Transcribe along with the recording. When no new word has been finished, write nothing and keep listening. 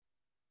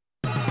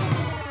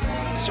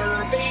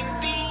Serving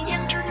the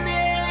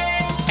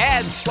internet.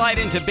 Ads slide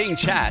into Bing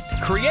Chat.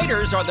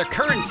 Creators are the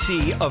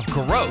currency of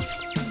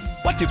growth.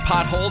 What do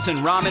potholes and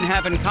ramen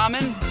have in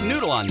common?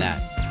 Noodle on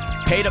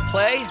that. Pay to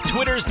play?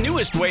 Twitter's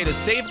newest way to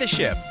save the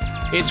ship.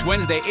 It's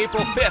Wednesday,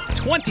 April 5th,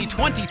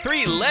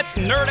 2023. Let's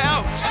nerd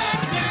out.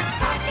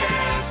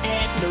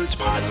 Ad Nerds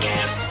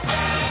Podcast.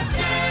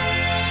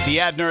 The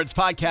Ad Nerds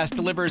Podcast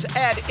delivers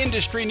ad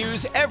industry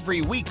news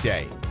every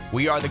weekday.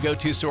 We are the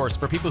go-to source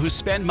for people who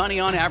spend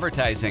money on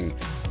advertising.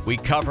 We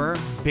cover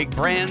big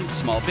brands,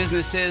 small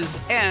businesses,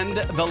 and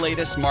the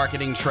latest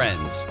marketing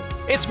trends.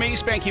 It's me,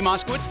 Spanky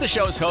Moskowitz, the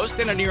show's host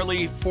and a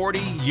nearly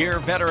 40-year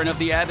veteran of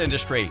the ad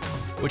industry,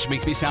 which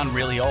makes me sound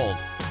really old.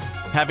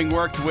 Having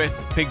worked with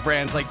big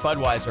brands like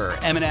Budweiser,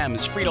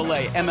 M&M's,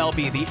 Frito-Lay,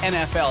 MLB, the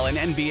NFL,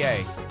 and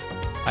NBA,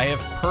 I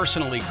have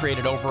personally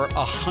created over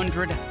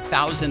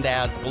 100,000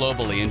 ads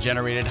globally and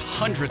generated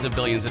hundreds of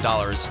billions of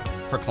dollars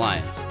for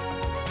clients.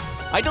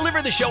 I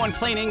deliver the show in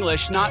plain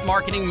English, not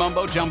marketing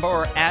mumbo jumbo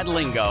or ad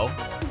lingo.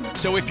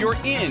 So if you're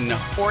in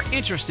or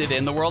interested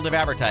in the world of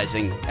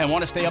advertising and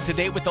want to stay up to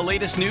date with the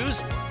latest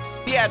news,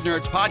 the Ad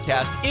Nerds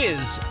Podcast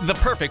is the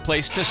perfect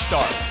place to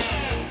start.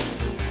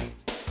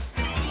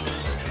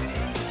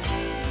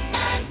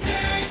 Ad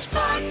Nerds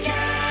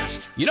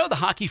Podcast. You know the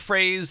hockey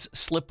phrase,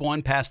 slip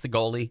one past the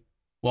goalie?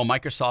 Well,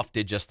 Microsoft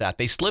did just that.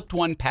 They slipped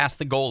one past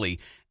the goalie,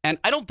 and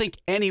I don't think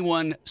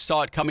anyone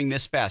saw it coming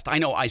this fast. I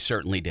know I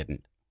certainly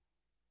didn't.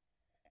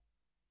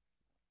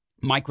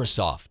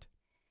 Microsoft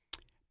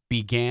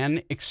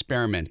began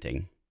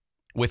experimenting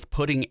with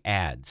putting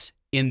ads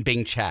in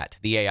Bing Chat,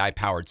 the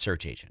AI-powered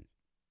search agent.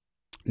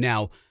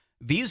 Now,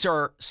 these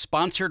are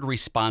sponsored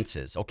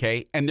responses,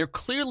 okay? And they're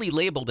clearly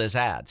labeled as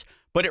ads,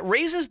 but it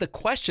raises the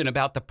question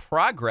about the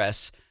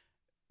progress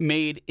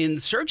made in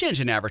search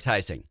engine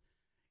advertising.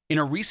 In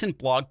a recent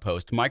blog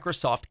post,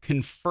 Microsoft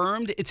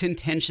confirmed its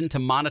intention to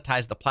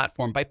monetize the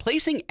platform by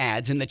placing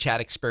ads in the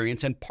chat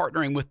experience and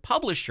partnering with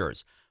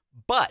publishers.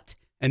 But,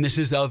 and this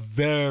is a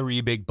very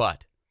big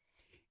but,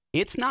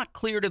 it's not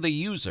clear to the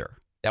user,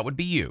 that would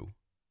be you,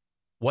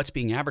 what's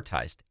being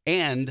advertised.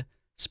 And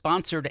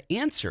sponsored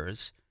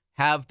answers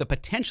have the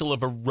potential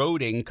of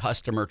eroding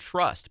customer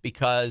trust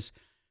because,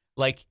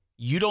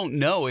 you don't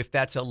know if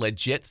that's a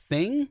legit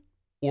thing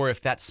or if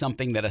that's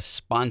something that a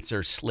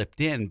sponsor slipped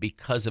in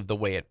because of the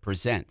way it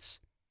presents.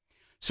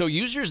 So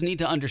users need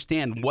to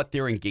understand what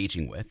they're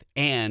engaging with,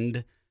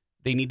 and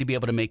they need to be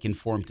able to make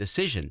informed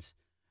decisions.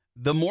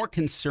 The more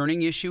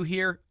concerning issue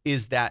here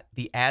is that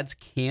the ads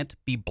can't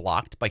be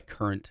blocked by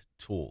current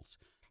tools.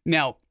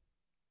 Now,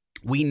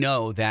 we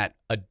know that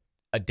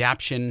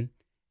adaption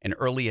and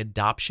early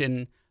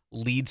adoption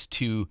leads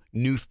to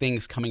new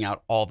things coming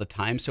out all the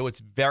time. So it's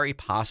very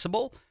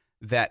possible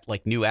that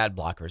new ad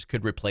blockers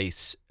could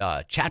replace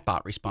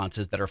chatbot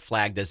responses that are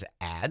flagged as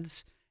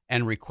ads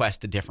and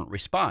request a different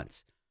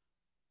response.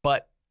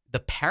 But the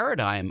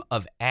paradigm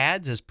of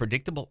ads as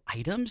predictable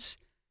items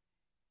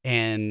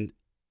and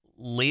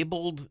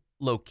labeled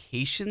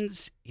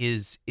locations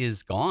is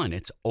gone.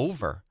 It's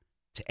over.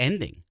 It's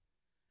ending.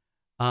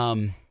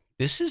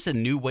 This is a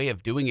new way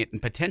of doing it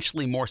and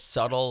potentially more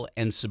subtle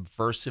and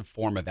subversive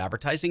form of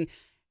advertising.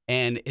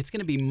 And it's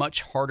going to be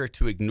much harder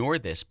to ignore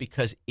this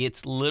because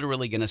it's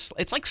literally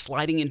it's like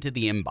sliding into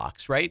the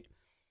inbox, right?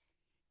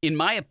 In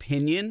my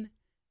opinion,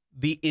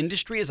 the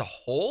industry as a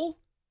whole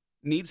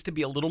needs to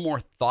be a little more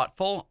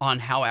thoughtful on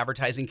how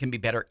advertising can be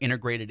better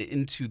integrated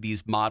into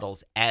these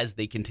models as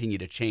they continue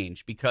to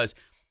change. Because,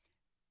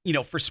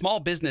 for small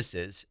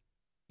businesses,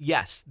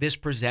 yes, this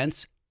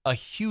presents a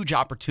huge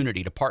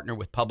opportunity to partner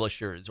with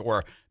publishers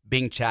or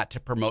Bing Chat to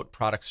promote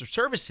products or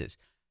services.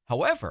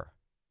 However,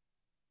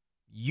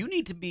 you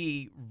need to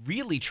be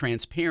really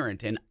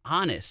transparent and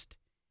honest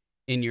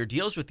in your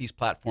deals with these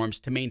platforms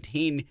to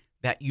maintain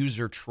that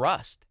user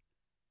trust.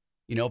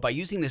 By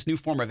using this new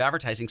form of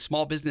advertising,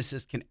 small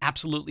businesses can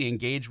absolutely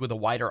engage with a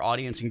wider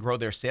audience and grow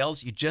their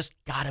sales. You just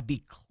got to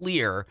be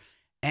clear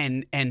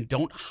and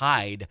don't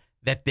hide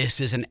that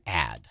this is an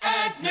ad.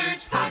 Ad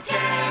Nerds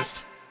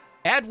Podcast.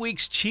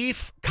 Adweek's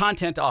Chief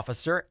Content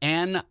Officer,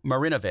 Anne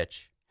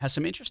Marinovich, has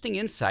some interesting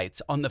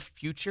insights on the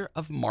future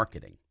of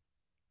marketing.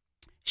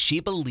 She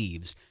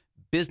believes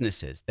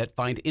businesses that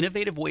find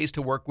innovative ways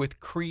to work with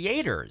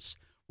creators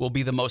will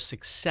be the most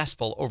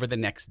successful over the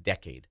next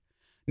decade.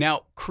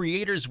 Now,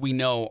 creators we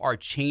know are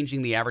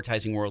changing the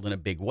advertising world in a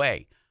big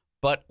way,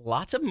 but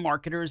lots of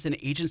marketers and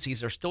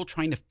agencies are still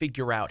trying to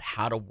figure out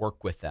how to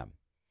work with them.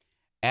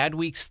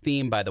 Adweek's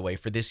theme, by the way,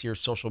 for this year's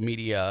social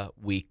media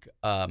week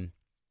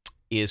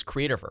is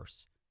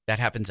Creatorverse. That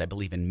happens, I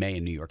believe, in May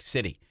in New York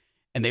City.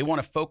 And they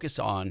want to focus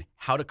on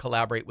how to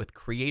collaborate with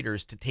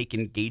creators to take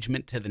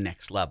engagement to the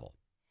next level.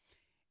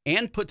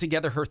 Anne put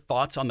together her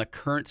thoughts on the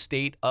current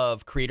state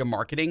of creator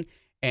marketing,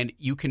 and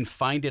you can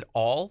find it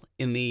all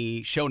in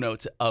the show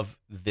notes of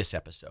this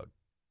episode.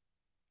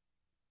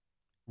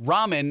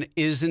 Ramen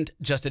isn't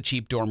just a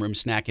cheap dorm room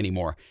snack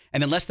anymore.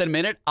 And in less than a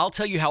minute, I'll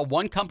tell you how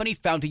one company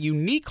found a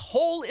unique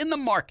hole in the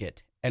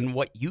market and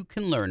what you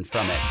can learn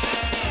from it.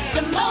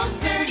 The most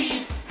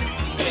nerdy.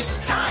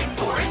 It's time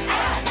for an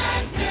ad.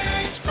 Ad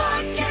Nerds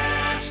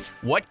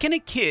What can a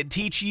kid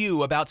teach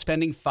you about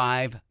spending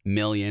 $5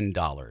 million?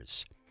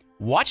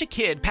 Watch a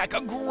kid pack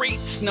a great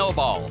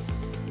snowball.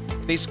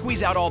 They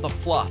squeeze out all the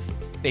fluff.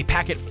 They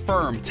pack it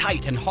firm,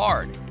 tight, and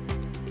hard.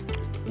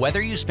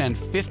 Whether you spend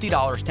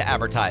 $50 to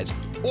advertise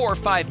or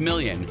 $5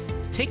 million,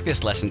 take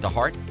this lesson to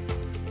heart.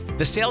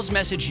 The sales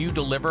message you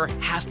deliver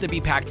has to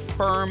be packed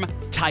firm,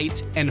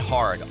 tight, and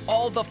hard.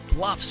 All the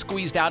fluff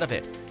squeezed out of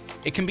it.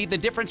 It can be the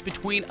difference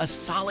between a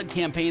solid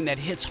campaign that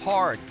hits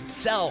hard,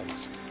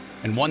 sells,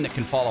 and one that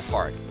can fall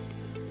apart.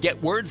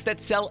 Get Words That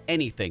Sell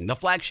Anything, the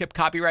flagship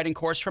copywriting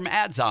course from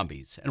Ad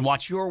Zombies, and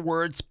watch your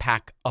words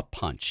pack a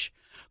punch.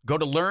 Go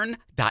to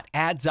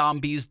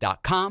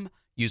learn.adzombies.com.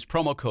 Use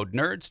promo code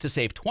NERDS to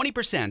save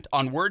 20%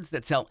 on Words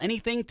That Sell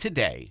Anything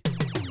today.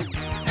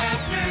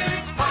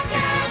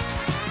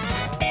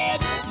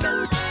 Ad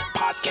Nerds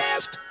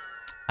Podcast.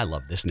 I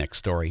love this next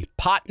story.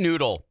 Pot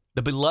Noodle,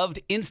 the beloved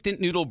instant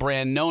noodle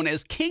brand known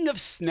as King of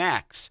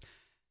Snacks,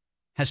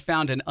 has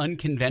found an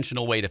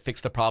unconventional way to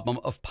fix the problem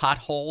of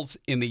potholes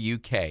in the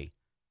UK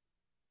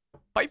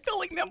by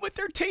filling them with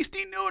their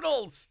tasty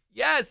noodles.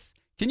 Yes.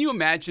 Can you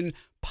imagine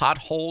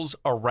potholes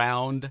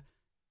around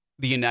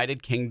the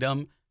United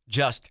Kingdom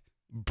just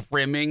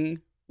brimming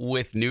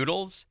with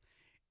noodles?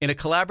 In a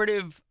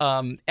collaborative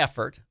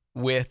effort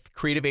with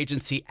creative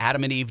agency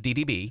Adam and Eve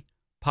DDB,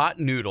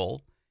 Pot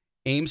Noodle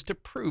aims to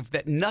prove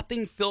that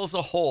nothing fills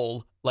a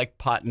hole like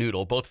pot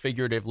noodle, both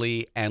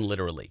figuratively and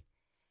literally.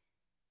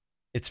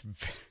 It's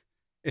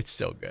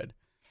so good.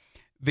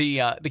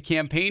 The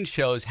campaign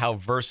shows how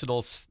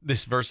versatile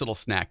this versatile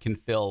snack can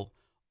fill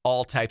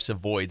all types of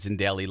voids in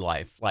daily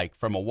life, like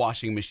from a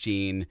washing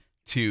machine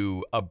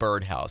to a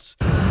birdhouse.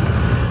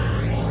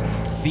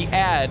 The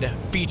ad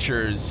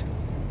features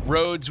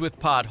roads with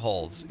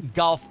potholes,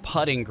 golf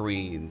putting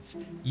greens,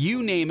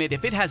 you name it.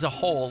 If it has a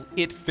hole,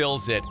 it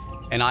fills it.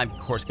 And I've, of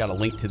course, got a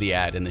link to the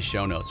ad in the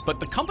show notes. But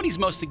the company's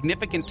most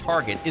significant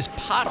target is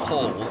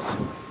potholes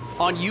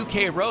on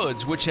UK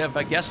roads, which have,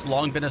 I guess,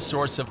 long been a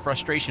source of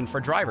frustration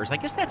for drivers. I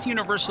guess that's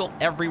universal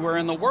everywhere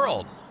in the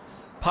world.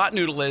 Pot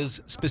Noodle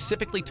is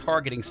specifically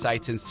targeting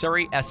sites in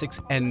Surrey, Essex,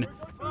 and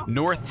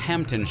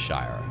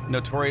Northamptonshire,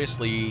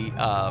 notoriously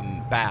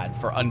bad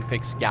for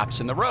unfixed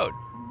gaps in the road.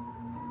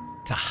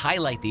 To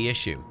highlight the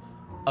issue,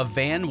 a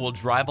van will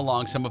drive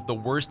along some of the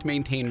worst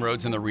maintained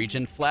roads in the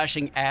region,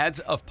 flashing ads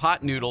of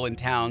Pot Noodle in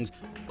towns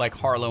like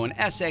Harlow in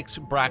Essex,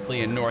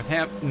 Brackley in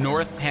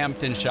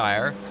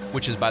Northamptonshire,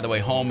 which is, by the way,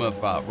 home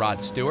of Rod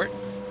Stewart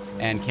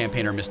and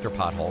campaigner Mr.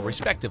 Pothole,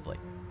 respectively.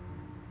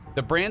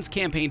 The brand's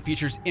campaign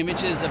features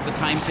images of the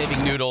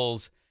time-saving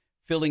noodles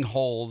filling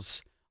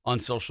holes on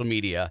social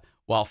media,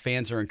 while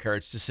fans are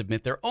encouraged to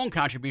submit their own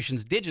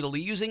contributions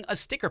digitally using a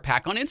sticker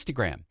pack on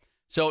Instagram.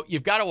 So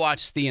you've got to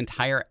watch the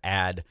entire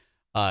ad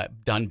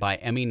done by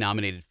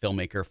Emmy-nominated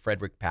filmmaker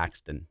Frederick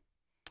Paxton.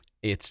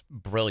 It's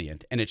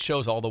brilliant, and it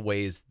shows all the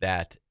ways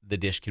that the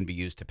dish can be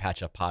used to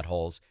patch up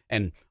potholes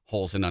and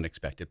holes in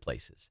unexpected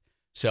places.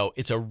 So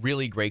it's a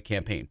really great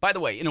campaign. By the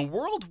way, in a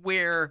world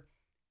where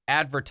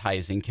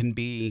advertising can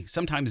be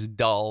sometimes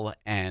dull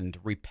and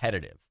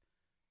repetitive,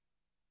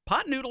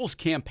 Pot Noodle's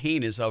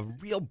campaign is a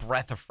real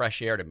breath of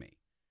fresh air to me.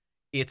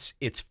 It's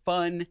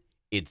fun,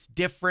 it's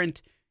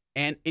different,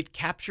 and it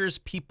captures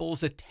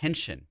people's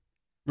attention.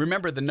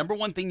 Remember, the number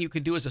one thing you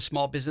can do as a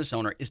small business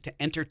owner is to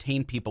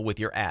entertain people with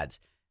your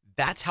ads.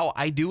 That's how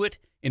I do it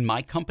in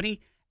my company.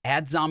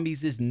 Ad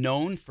Zombies is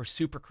known for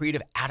super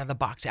creative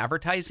out-of-the-box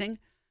advertising,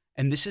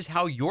 and this is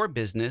how your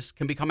business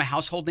can become a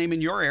household name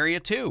in your area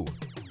too.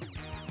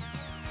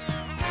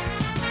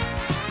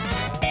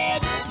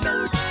 Ad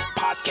Nerds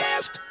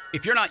Podcast.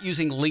 If you're not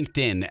using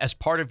LinkedIn as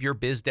part of your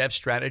biz dev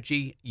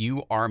strategy,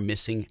 you are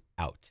missing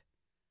out.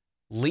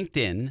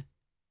 LinkedIn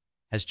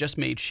has just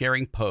made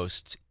sharing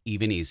posts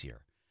even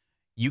easier.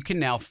 You can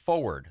now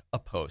forward a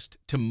post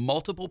to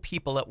multiple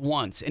people at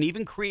once and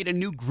even create a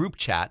new group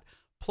chat.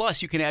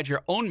 Plus, you can add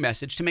your own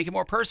message to make it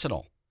more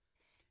personal.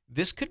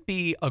 This could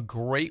be a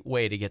great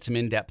way to get some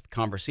in-depth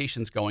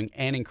conversations going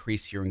and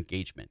increase your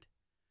engagement.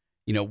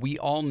 You know, we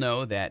all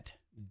know that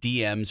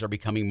DMs are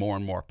becoming more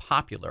and more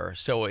popular,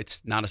 so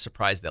it's not a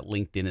surprise that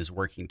LinkedIn is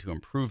working to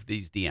improve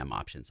these DM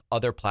options.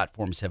 Other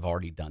platforms have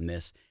already done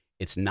this.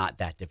 It's not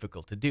that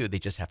difficult to do. They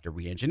just have to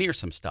re-engineer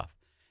some stuff.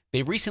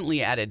 They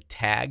recently added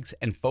tags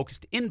and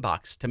focused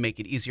inbox to make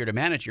it easier to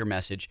manage your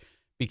message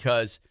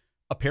because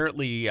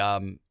apparently,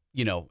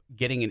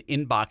 getting an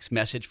inbox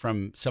message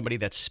from somebody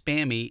that's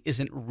spammy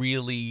isn't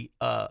really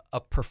a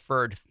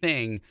preferred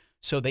thing,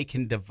 so they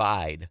can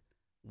divide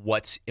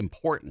what's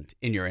important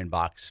in your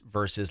inbox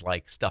versus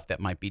like stuff that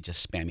might be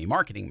just spammy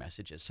marketing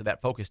messages. So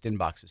that focused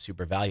inbox is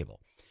super valuable.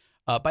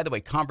 By the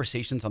way,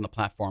 conversations on the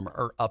platform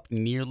are up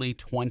nearly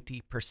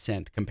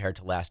 20% compared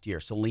to last year.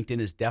 So LinkedIn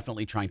is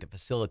definitely trying to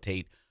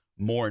facilitate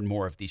more and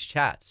more of these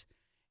chats.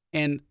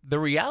 And the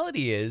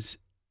reality is,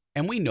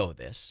 and we know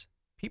this,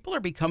 people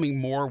are becoming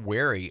more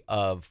wary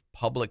of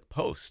public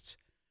posts,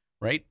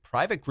 right?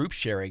 Private group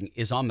sharing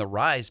is on the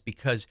rise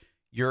because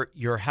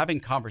you're having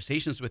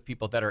conversations with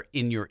people that are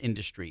in your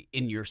industry,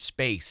 in your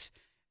space,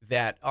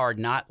 that are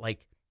not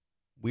like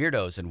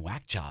weirdos and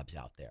whack jobs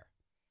out there.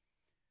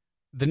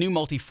 The new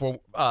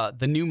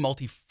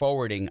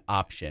multi-forwarding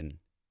option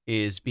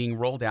is being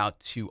rolled out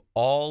to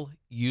all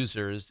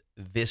users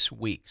this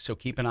week, so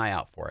keep an eye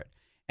out for it.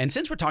 And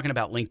since we're talking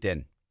about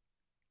LinkedIn,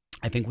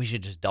 I think we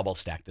should just double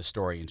stack the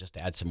story and just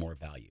add some more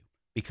value,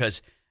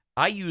 because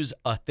I use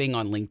a thing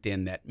on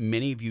LinkedIn that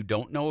many of you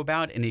don't know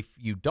about, and if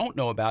you don't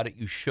know about it,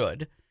 you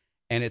should,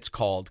 and it's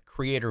called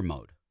Creator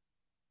Mode.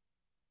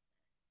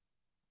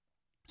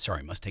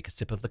 Sorry, must take a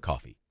sip of the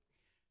coffee.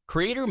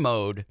 Creator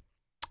Mode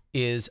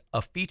is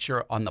a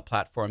feature on the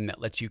platform that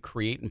lets you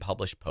create and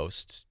publish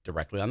posts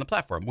directly on the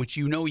platform, which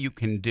you know you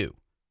can do,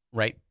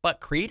 right?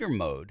 But Creator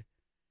Mode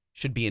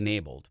should be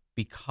enabled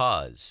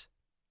because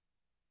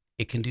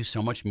it can do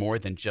so much more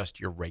than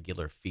just your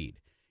regular feed.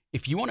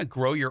 If you want to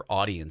grow your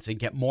audience and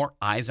get more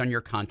eyes on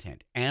your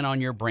content and on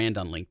your brand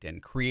on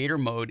LinkedIn, Creator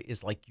Mode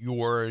is like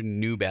your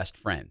new best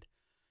friend.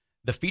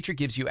 The feature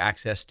gives you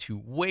access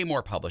to way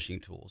more publishing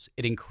tools.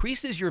 It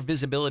increases your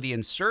visibility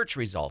in search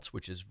results,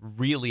 which is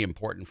really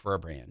important for a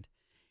brand,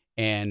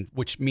 and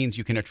which means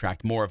you can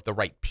attract more of the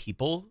right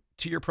people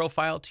to your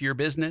profile, to your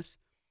business.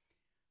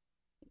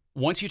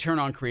 Once you turn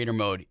on Creator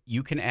Mode,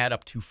 you can add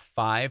up to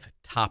 5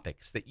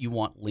 topics that you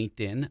want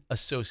LinkedIn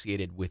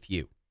associated with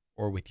you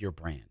or with your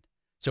brand.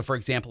 So for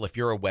example, if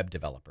you're a web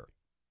developer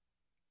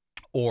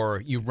or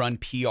you run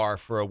PR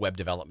for a web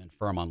development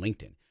firm on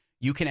LinkedIn,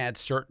 you can add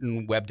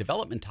certain web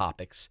development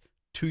topics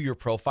to your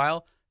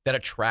profile that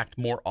attract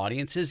more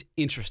audiences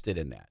interested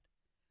in that.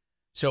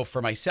 So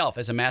for myself,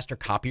 as a master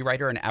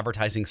copywriter and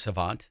advertising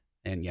savant,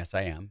 and yes,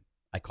 I am,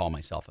 I call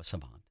myself a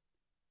savant,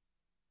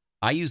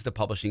 I use the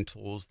publishing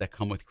tools that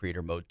come with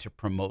Creator Mode to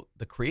promote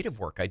the creative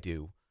work I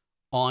do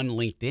on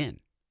LinkedIn.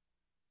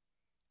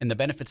 And the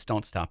benefits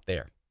don't stop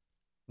there.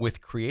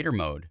 With Creator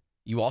Mode,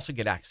 you also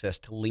get access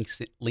to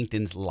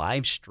LinkedIn's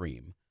live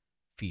stream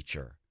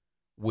feature,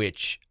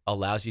 which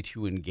allows you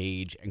to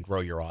engage and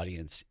grow your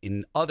audience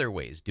in other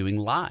ways, doing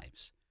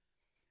lives.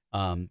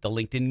 The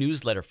LinkedIn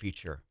newsletter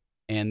feature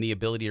and the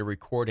ability to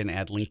record and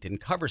add LinkedIn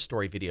cover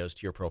story videos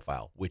to your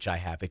profile, which I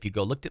have. If you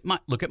go look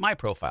at my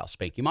profile,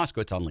 Spanky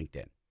Moskowitz on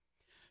LinkedIn.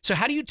 So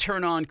how do you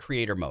turn on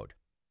Creator Mode?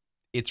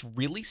 It's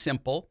really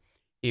simple.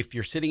 If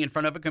you're sitting in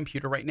front of a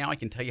computer right now, I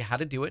can tell you how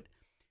to do it.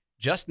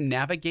 Just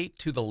navigate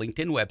to the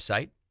LinkedIn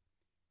website,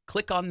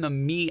 click on the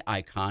Me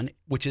icon,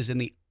 which is in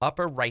the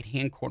upper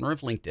right-hand corner of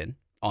LinkedIn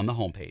on the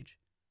homepage.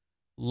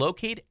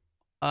 Locate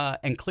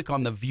and click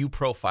on the View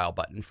Profile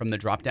button from the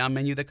drop-down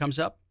menu that comes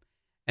up,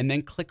 and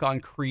then click on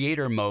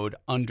Creator Mode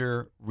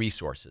under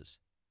Resources.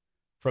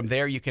 From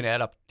there, you can add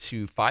up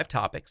to 5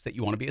 topics that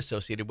you want to be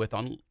associated with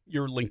on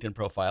your LinkedIn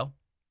profile,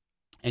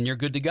 and you're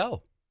good to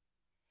go.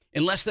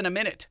 In less than a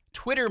minute,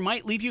 Twitter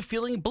might leave you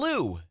feeling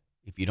blue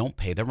if you don't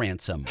pay the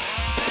ransom.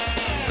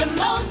 The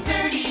most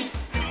nerdy.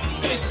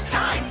 It's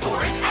time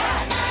for an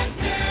Ad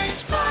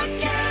Nerds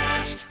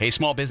podcast. Hey,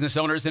 small business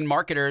owners and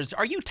marketers,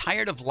 are you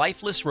tired of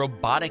lifeless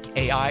robotic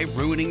AI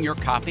ruining your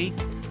copy?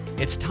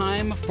 It's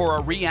time for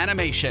a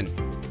reanimation.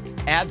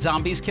 Ad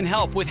Zombies can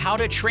help with how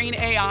to train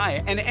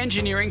AI and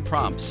engineering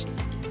prompts.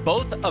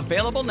 Both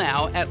available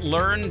now at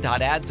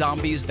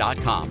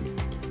learn.adzombies.com.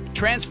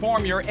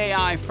 Transform your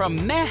AI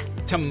from meh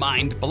to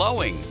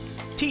mind-blowing.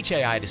 Teach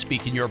AI to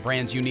speak in your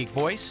brand's unique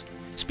voice.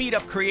 Speed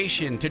up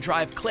creation to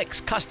drive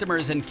clicks,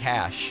 customers, and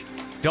cash.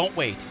 Don't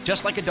wait.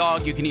 Just like a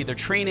dog, you can either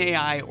train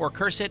AI or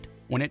curse it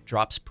when it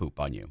drops poop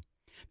on you.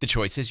 The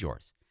choice is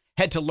yours.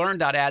 Head to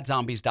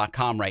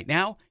learn.adzombies.com right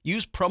now.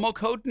 Use promo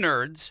code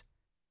NERDS,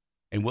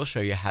 and we'll show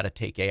you how to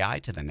take AI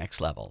to the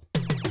next level.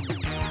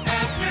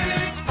 Ad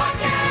Nerds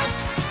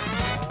podcast.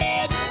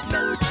 Ad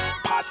Nerds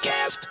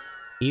podcast.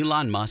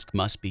 Elon Musk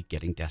must be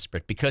getting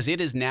desperate because it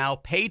is now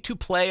pay to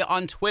play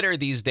on Twitter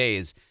these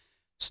days.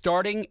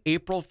 Starting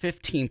April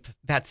 15th,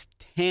 that's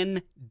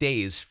 10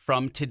 days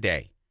from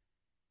today,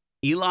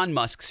 Elon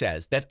Musk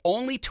says that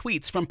only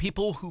tweets from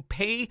people who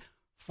pay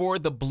for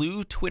the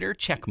blue Twitter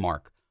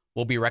checkmark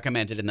will be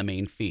recommended in the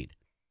main feed.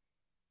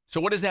 So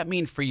what does that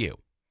mean for you?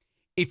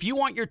 If you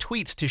want your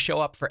tweets to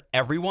show up for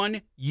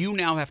everyone, you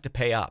now have to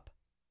pay up.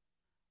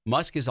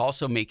 Musk is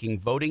also making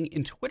voting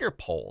in Twitter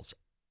polls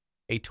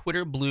a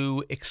Twitter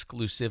Blue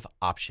exclusive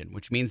option,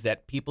 which means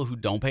that people who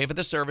don't pay for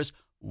the service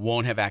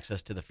won't have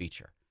access to the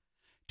feature.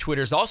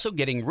 Twitter's also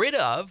getting rid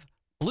of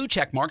blue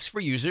check marks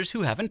for users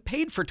who haven't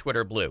paid for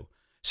Twitter Blue.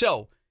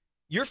 So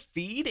your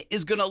feed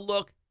is going to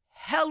look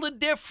hella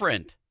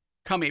different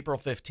come April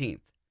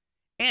 15th.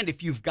 And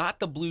if you've got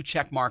the blue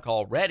check mark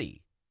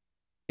already,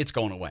 it's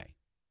going away.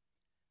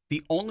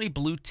 The only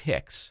blue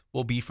ticks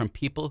will be from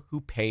people who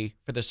pay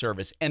for the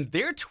service. And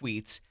their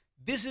tweets,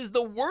 this is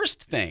the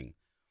worst thing,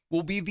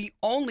 will be the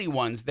only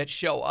ones that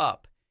show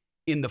up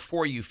in the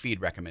For You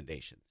feed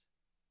recommendations.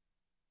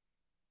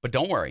 But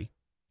don't worry,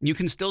 you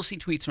can still see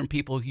tweets from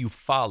people you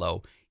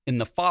follow in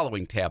the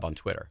Following tab on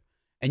Twitter.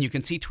 And you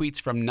can see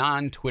tweets from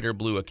non-Twitter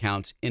Blue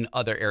accounts in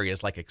other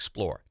areas like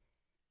Explore.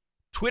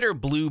 Twitter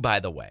Blue, by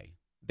the way,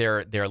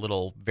 their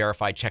little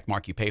verified check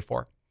mark you pay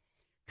for,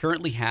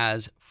 currently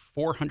has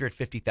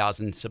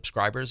 450,000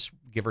 subscribers,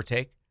 give or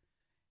take.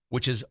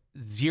 which is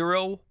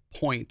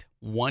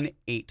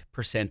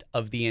 0.18%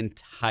 of the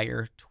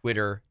entire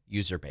Twitter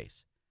user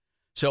base.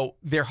 So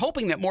they're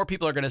hoping that more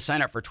people are going to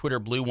sign up for Twitter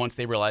Blue once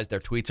they realize their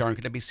tweets aren't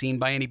going to be seen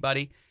by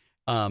anybody.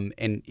 And,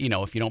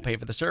 if you don't pay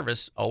for the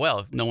service, oh,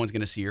 well, no one's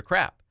going to see your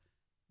crap.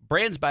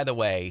 Brands, by the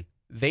way,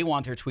 they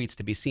want their tweets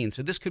to be seen.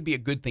 So this could be a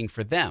good thing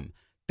for them.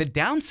 The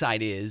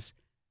downside is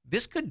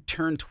this could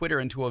turn Twitter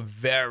into a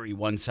very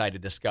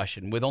one-sided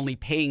discussion with only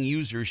paying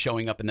users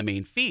showing up in the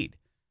main feed.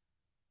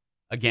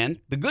 Again,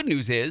 the good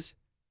news is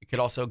it could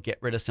also get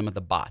rid of some of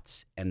the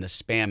bots and the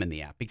spam in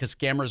the app because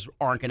scammers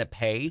aren't going to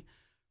pay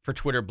for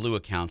Twitter Blue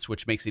accounts,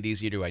 which makes it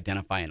easier to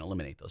identify and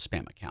eliminate those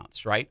spam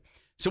accounts, right?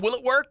 So will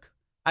it work?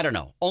 I don't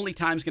know. Only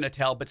time's going to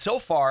tell. But so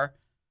far,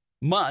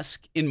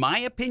 Musk, in my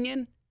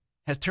opinion,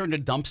 has turned a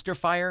dumpster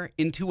fire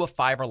into a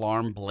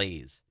 5-alarm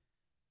blaze.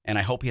 And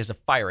I hope he has a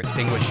fire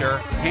extinguisher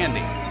handy.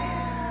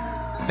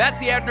 That's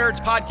the Ad Nerds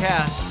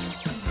Podcast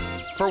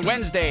for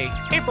Wednesday,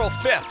 April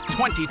 5th,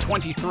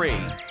 2023.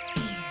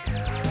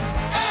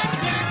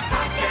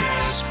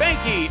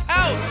 Spanky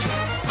out!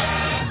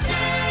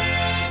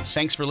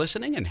 Thanks for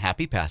listening and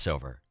happy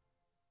Passover.